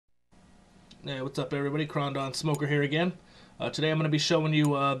Hey, what's up, everybody? Crondon Smoker here again. Today I'm going to be showing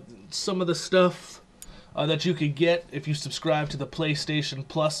you some of the stuff that you could get if you subscribe to the PlayStation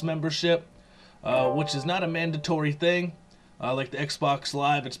Plus membership, which is not a mandatory thing like the Xbox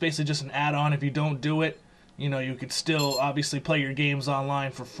Live. It's basically just an add-on. If you don't do it, you could still obviously play your games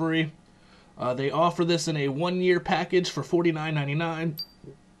online for free. They offer this in a 1-year package for $49.99.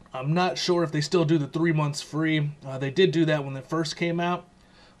 I'm not sure if they still do the 3 months free. They did do that when it first came out.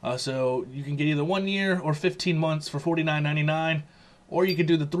 So you can get either 1 year or 15 months for $49.99, or you could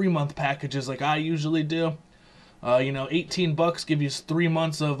do the 3-month packages like I usually do. 18 bucks give you 3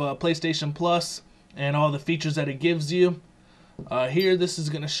 months of PlayStation Plus and all the features that it gives you. Here, this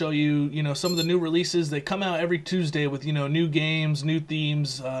is going to show you, some of the new releases. They come out every Tuesday with, new games, new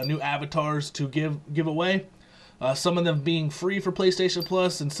themes, new avatars to give away. Some of them being free for PlayStation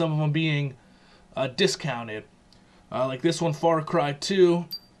Plus and some of them being discounted. Like this one, Far Cry 2.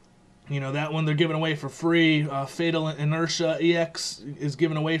 That one they're giving away for free. Fatal Inertia EX is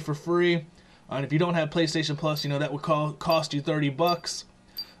given away for free. And if you don't have PlayStation Plus, that would cost you 30 bucks.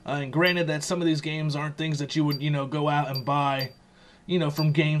 And granted that some of these games aren't things that you would, go out and buy,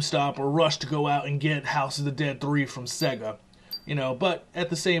 from GameStop or rush to go out and get House of the Dead 3 from Sega. But at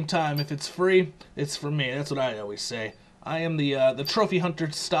the same time, if it's free, it's for me. That's what I always say. I am the trophy hunter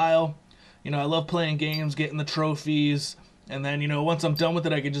style. I love playing games, getting the trophies. And then, once I'm done with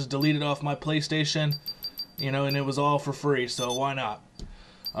it, I can just delete it off my PlayStation, and it was all for free, so why not?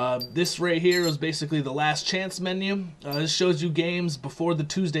 This right here is basically the last chance menu. This shows you games before the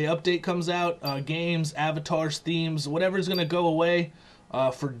Tuesday update comes out. Games, avatars, themes, whatever's going to go away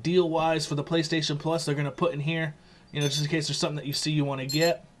for deal-wise for the PlayStation Plus, they're going to put in here, just in case there's something that you see you want to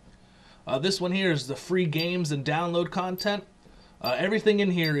get. This one here is the free games and download content. Everything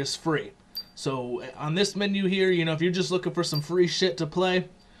in here is free. So on this menu here, if you're just looking for some free shit to play,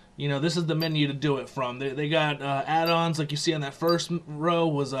 this is the menu to do it from. They got add-ons like you see on that first row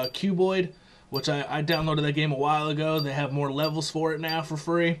was Cuboid, which I downloaded that game a while ago. They have more levels for it now for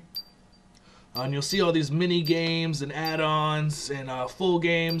free. And you'll see all these mini games and add-ons and full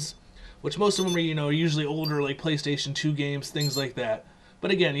games, which most of them are, usually older like PlayStation 2 games, things like that. But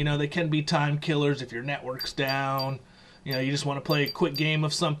again, they can be time killers if your network's down. You just want to play a quick game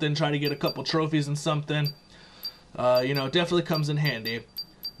of something, try to get a couple trophies and something. It definitely comes in handy.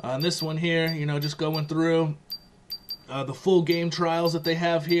 On this one here, just going through the full game trials that they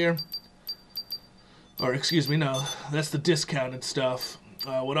have here. Or, excuse me, no, that's the discounted stuff.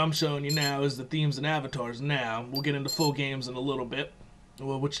 What I'm showing you now is the themes and avatars now. We'll get into full games in a little bit,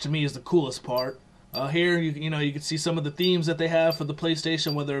 which to me is the coolest part. Here, you can see some of the themes that they have for the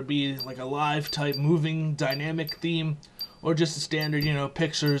PlayStation, whether it be like a live type moving dynamic theme or just a standard,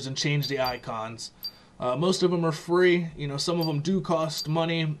 pictures and change the icons. Most of them are free. Some of them do cost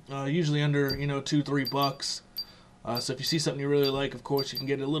money, usually under, $2-3 bucks. So if you see something you really like, of course, you can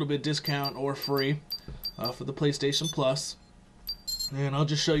get a little bit discount or free for the PlayStation Plus. And I'll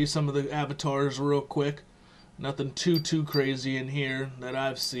just show you some of the avatars real quick. Nothing too crazy in here that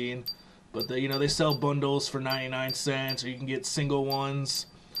I've seen. But they sell bundles for 99 cents, or you can get single ones.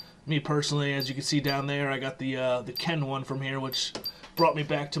 Me personally, as you can see down there, I got the Ken one from here, which brought me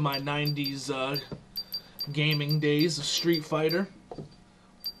back to my 90s gaming days of Street Fighter.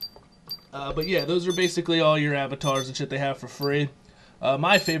 But yeah, those are basically all your avatars and shit they have for free.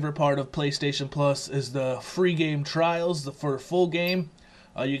 My favorite part of PlayStation Plus is the free game trials for a full game.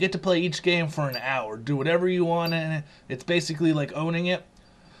 You get to play each game for an hour, do whatever you want in it. It's basically like owning it.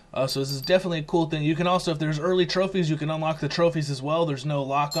 So this is definitely a cool thing. You can also, if there's early trophies, you can unlock the trophies as well. There's no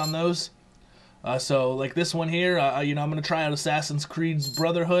lock on those. So like this one here, I'm going to try out Assassin's Creed's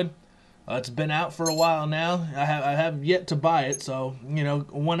Brotherhood. It's been out for a while now. I have yet to buy it, so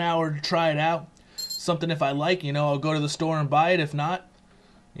 1 hour to try it out. Something if I like, I'll go to the store and buy it. If not,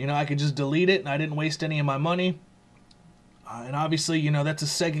 I could just delete it, and I didn't waste any of my money. And obviously, that's a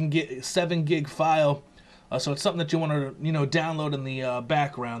 7 gig file. So it's something that you want to, download in the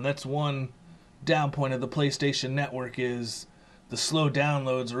background. That's one down point of the PlayStation Network is the slow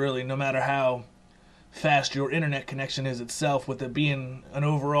downloads, really, no matter how fast your internet connection is itself. With it being an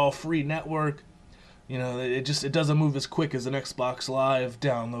overall free network, it doesn't move as quick as an Xbox Live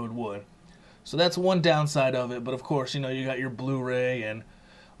download would. So that's one downside of it. But of course, you got your Blu-ray and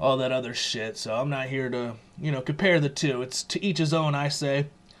all that other shit. So I'm not here to, compare the two. It's to each his own, I say.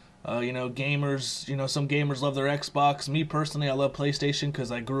 Gamers, some gamers love their Xbox. Me personally, I love PlayStation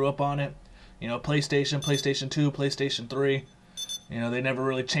because I grew up on it. PlayStation, PlayStation 2, PlayStation 3. They never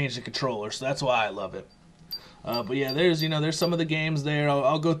really changed the controller, so that's why I love it. But yeah, there's some of the games there.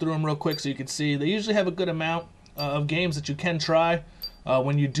 I'll go through them real quick so you can see. They usually have a good amount of games that you can try.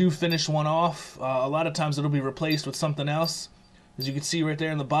 When you do finish one off, a lot of times it'll be replaced with something else. As you can see right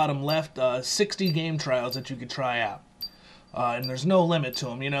there in the bottom left, 60 game trials that you could try out. And there's no limit to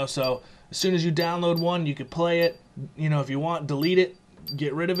them, so as soon as you download one, you could play it. If you want, delete it,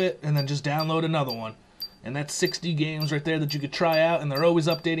 get rid of it, and then just download another one. And that's 60 games right there that you could try out, and they're always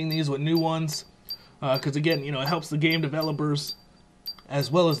updating these with new ones. Because again, it helps the game developers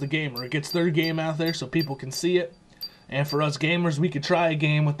as well as the gamer. It gets their game out there so people can see it. And for us gamers, we could try a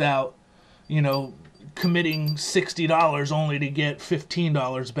game without, committing $60 only to get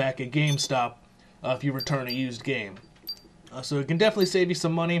 $15 back at GameStop if you return a used game. So it can definitely save you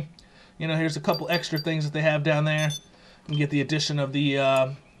some money. Here's a couple extra things that they have down there. You can get the addition of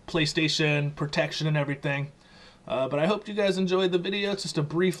the PlayStation protection and everything. But I hope you guys enjoyed the video. It's just a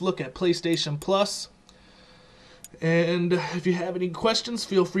brief look at PlayStation Plus. And if you have any questions,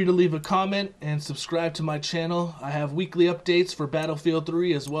 feel free to leave a comment and subscribe to my channel. I have weekly updates for Battlefield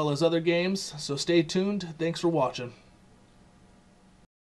 3 as well as other games, so stay tuned. Thanks for watching.